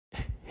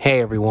Hey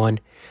everyone,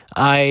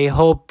 I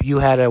hope you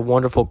had a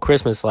wonderful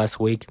Christmas last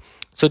week.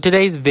 So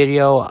today's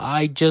video,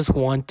 I just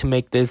want to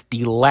make this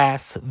the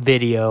last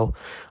video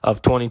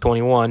of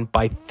 2021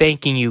 by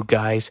thanking you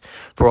guys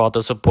for all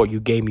the support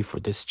you gave me for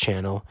this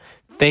channel.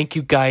 Thank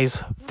you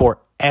guys for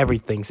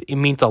everything. It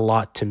means a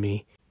lot to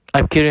me.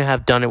 I couldn't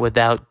have done it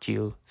without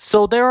you.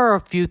 So there are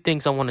a few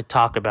things I want to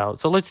talk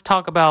about. So let's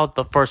talk about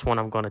the first one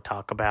I'm going to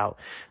talk about.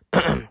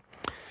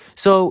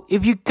 So,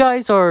 if you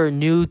guys are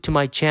new to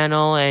my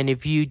channel and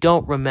if you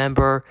don't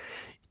remember,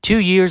 2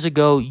 years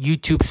ago,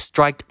 YouTube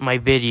striked my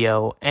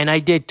video and I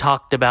did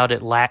talk about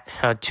it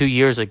 2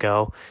 years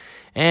ago.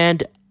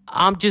 And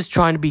I'm just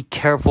trying to be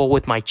careful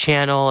with my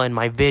channel and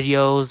my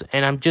videos,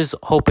 and I'm just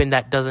hoping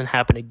that doesn't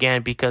happen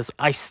again because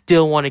I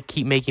still want to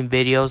keep making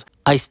videos.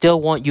 I still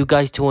want you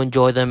guys to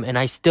enjoy them, and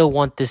I still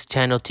want this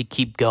channel to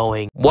keep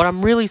going. What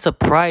I'm really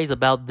surprised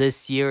about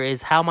this year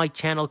is how my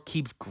channel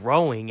keeps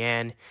growing,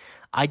 and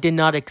I did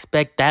not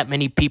expect that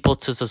many people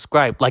to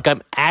subscribe. Like,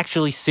 I'm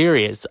actually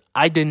serious.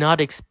 I did not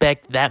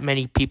expect that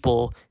many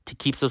people to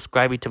keep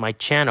subscribing to my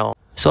channel.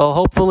 So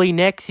hopefully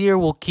next year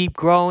we'll keep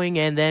growing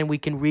and then we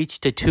can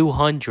reach to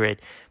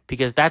 200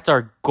 because that's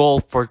our goal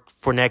for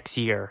next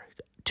year.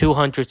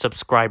 200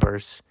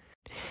 subscribers.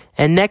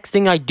 And next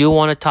thing I do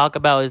want to talk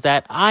about is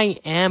that I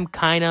am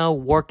kind of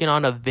working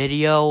on a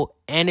video,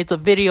 and it's a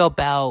video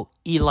about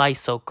Eli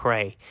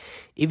Socrae.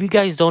 If you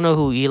guys don't know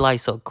who Eli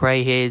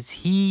Socrae is,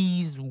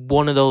 he's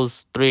one of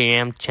those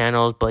 3am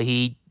channels, but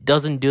he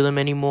doesn't do them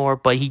anymore.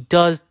 But he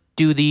does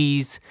do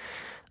these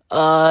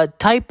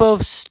type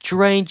of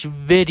strange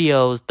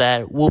videos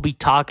that we'll be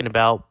talking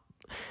about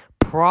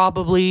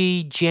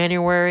probably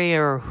January,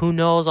 or who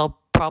knows, I'll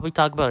probably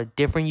talk about a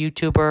different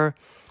YouTuber.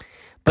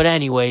 But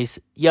anyways,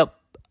 yep,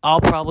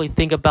 I'll probably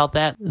think about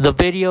that. The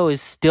video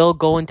is still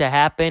going to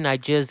happen. I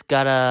just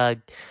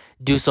gotta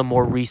do some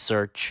more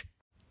research.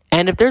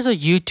 And if there's a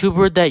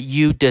YouTuber that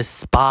you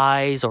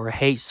despise or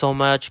hate so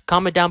much,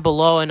 comment down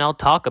below and I'll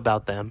talk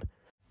about them.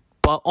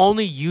 But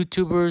only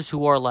YouTubers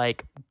who are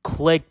like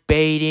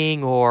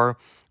clickbaiting or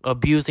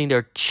abusing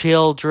their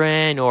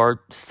children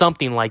or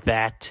something like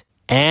that.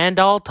 And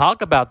I'll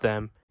talk about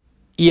them.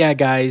 Yeah,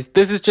 guys,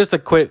 this is just a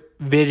quick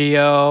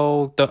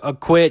video, a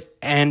quick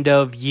end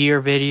of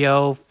year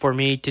video for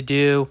me to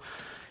do.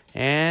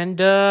 And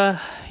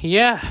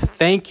yeah,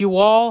 thank you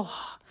all.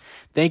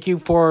 Thank you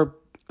for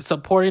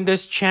supporting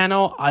this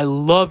channel. I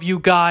love you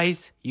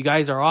guys. You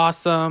guys are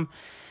awesome.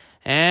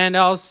 And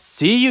I'll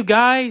see you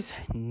guys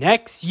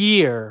next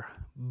year.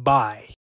 Bye.